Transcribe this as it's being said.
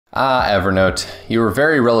Evernote. You were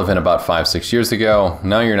very relevant about 5-6 years ago.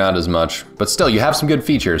 Now you're not as much, but still you have some good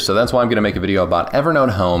features. So that's why I'm going to make a video about Evernote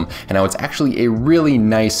Home and how it's actually a really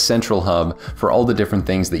nice central hub for all the different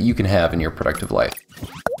things that you can have in your productive life.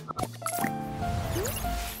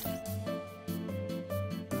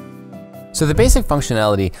 So the basic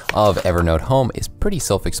functionality of Evernote Home is pretty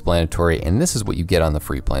self-explanatory, and this is what you get on the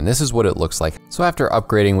free plan. This is what it looks like. So after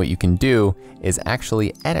upgrading, what you can do is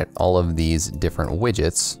actually edit all of these different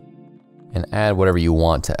widgets and add whatever you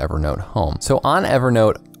want to Evernote Home. So on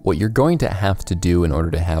Evernote, what you're going to have to do in order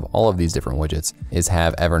to have all of these different widgets is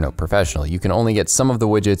have Evernote Professional. You can only get some of the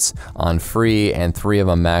widgets on free and 3 of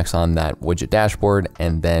them max on that widget dashboard,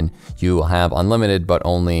 and then you will have unlimited, but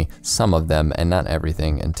only some of them and not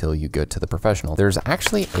everything until you go to the Professional. There's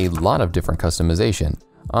actually a lot of different customization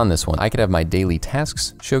on this one. I could have my daily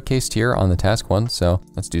tasks showcased here on the task one. So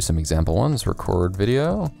let's do some example ones, record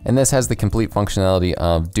video. And this has the complete functionality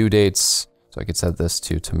of due dates. So I could set this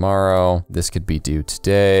to tomorrow. This could be due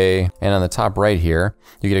today. And on the top right here,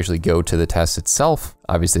 you could actually go to the test itself.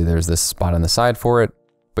 Obviously there's this spot on the side for it,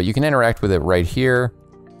 but you can interact with it right here,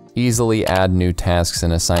 easily add new tasks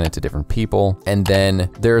and assign it to different people. And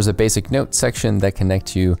then there's a basic note section that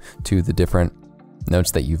connects you to the different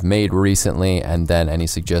notes that you've made recently, and then any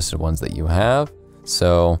suggested ones that you have.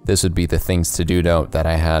 So this would be the things to do note that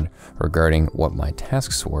I had regarding what my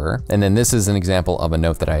tasks were. And then this is an example of a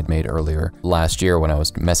note that I had made earlier last year when I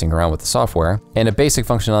was messing around with the software. And a basic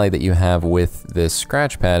functionality that you have with this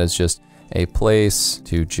scratch pad is just a place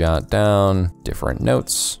to jot down different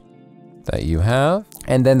notes that you have.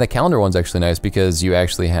 And then the calendar one's actually nice because you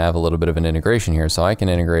actually have a little bit of an integration here. So I can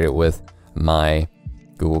integrate it with my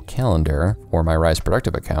Google Calendar or my Rise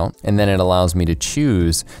Productive account. And then it allows me to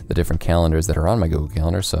choose the different calendars that are on my Google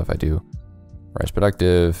Calendar. So if I do Rise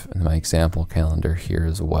Productive and my example calendar here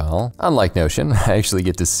as well, unlike Notion, I actually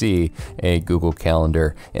get to see a Google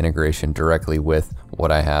Calendar integration directly with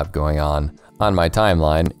what I have going on my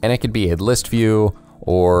timeline. And it could be a list view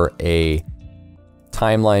or a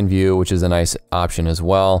timeline view, which is a nice option as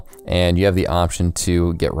well. And you have the option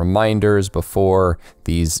to get reminders before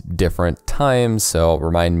these different times. So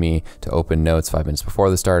remind me to open notes 5 minutes before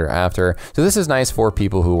the start or after. So this is nice for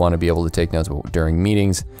people who want to be able to take notes during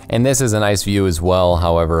meetings. And this is a nice view as well.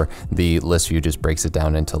 However, the list view just breaks it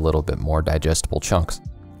down into a little bit more digestible chunks.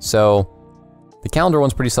 So the calendar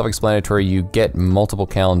one's pretty self-explanatory. You get multiple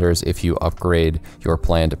calendars if you upgrade your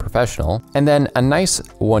plan to Professional. And then a nice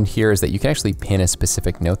one here is that you can actually pin a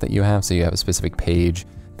specific note that you have. So you have a specific page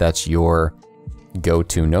that's your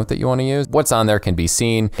go-to note that you want to use. What's on there can be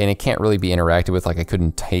seen, and it can't really be interacted with. Like I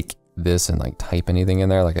couldn't take this and like type anything in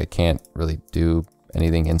there. Like I can't really do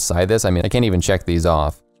anything inside this. I mean, I can't even check these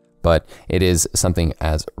off, but it is something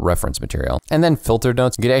as reference material. And then filtered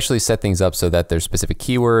notes, you could actually set things up so that there's specific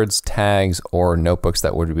keywords, tags, or notebooks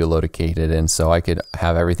that would be located in. So I could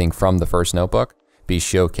have everything from the first notebook be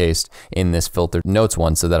showcased in this filtered notes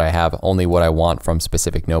one so that I have only what I want from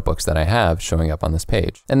specific notebooks that I have showing up on this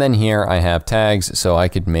page. And then here I have tags, so I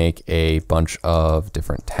could make a bunch of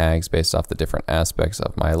different tags based off the different aspects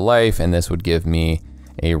of my life, and this would give me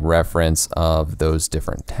a reference of those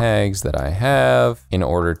different tags that I have in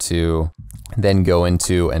order to then go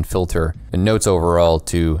into and filter the notes overall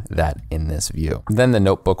to that in this view. Then the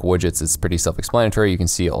notebook widgets is pretty self-explanatory. You can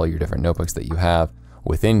see all your different notebooks that you have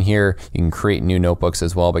within here. You can create new notebooks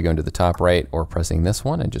as well by going to the top right or pressing this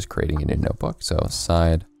one and just creating a new notebook. So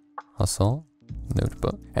side hustle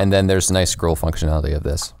notebook. And then there's a nice scroll functionality of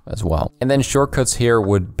this as well. And then shortcuts here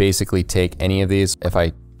would basically take any of these. If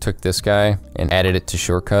I took this guy and added it to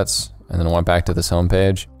shortcuts and then went back to this home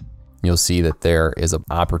page, you'll see that there is an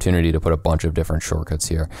opportunity to put a bunch of different shortcuts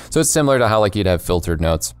here. So it's similar to how like you'd have filtered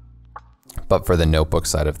notes, but for the notebook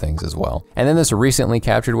side of things as well. And then this recently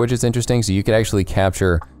captured widget's interesting. So you could actually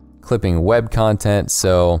capture clipping web content.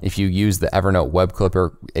 So if you use the Evernote web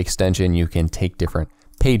clipper extension, you can take different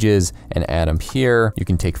pages and add them here. You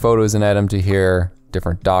can take photos and add them to here,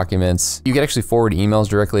 different documents. You could actually forward emails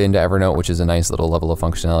directly into Evernote, which is a nice little level of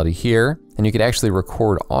functionality here. And you could actually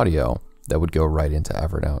record audio that would go right into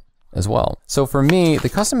Evernote as well. So for me, the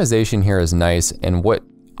customization here is nice. And what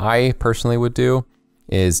I personally would do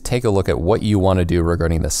is take a look at what you want to do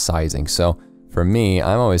regarding the sizing. So for me,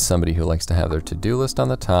 I'm always somebody who likes to have their to-do list on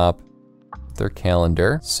the top, their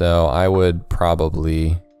calendar. So I would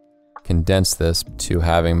probably condense this to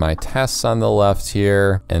having my tasks on the left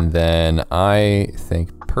here. And then I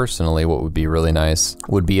think personally what would be really nice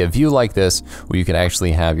would be a view like this where you could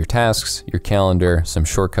actually have your tasks, your calendar, some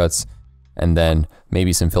shortcuts, and then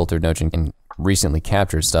maybe some filtered notes and recently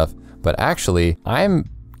captured stuff. But actually, I'm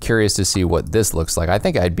curious to see what this looks like. I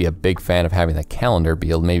think I'd be a big fan of having the calendar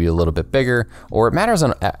be maybe a little bit bigger, or it matters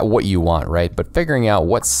on what you want, right? But figuring out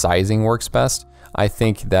what sizing works best. I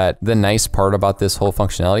think that the nice part about this whole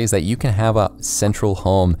functionality is that you can have a central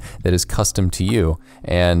home that is custom to you,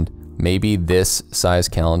 and maybe this size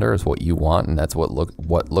calendar is what you want, and that's what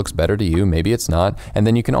looks better to you. Maybe it's not. And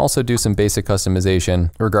then you can also do some basic customization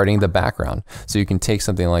regarding the background. So you can take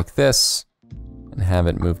something like this and have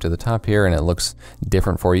it move to the top here, and it looks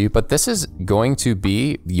different for you. But this is going to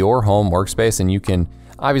be your home workspace, and you can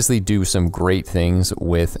obviously do some great things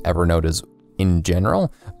with Evernote in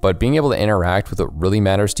general, but being able to interact with what really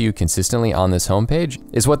matters to you consistently on this homepage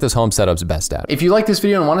is what this home setup's best at. If you like this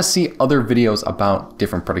video and want to see other videos about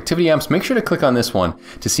different productivity apps, make sure to click on this one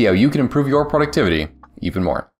to see how you can improve your productivity even more.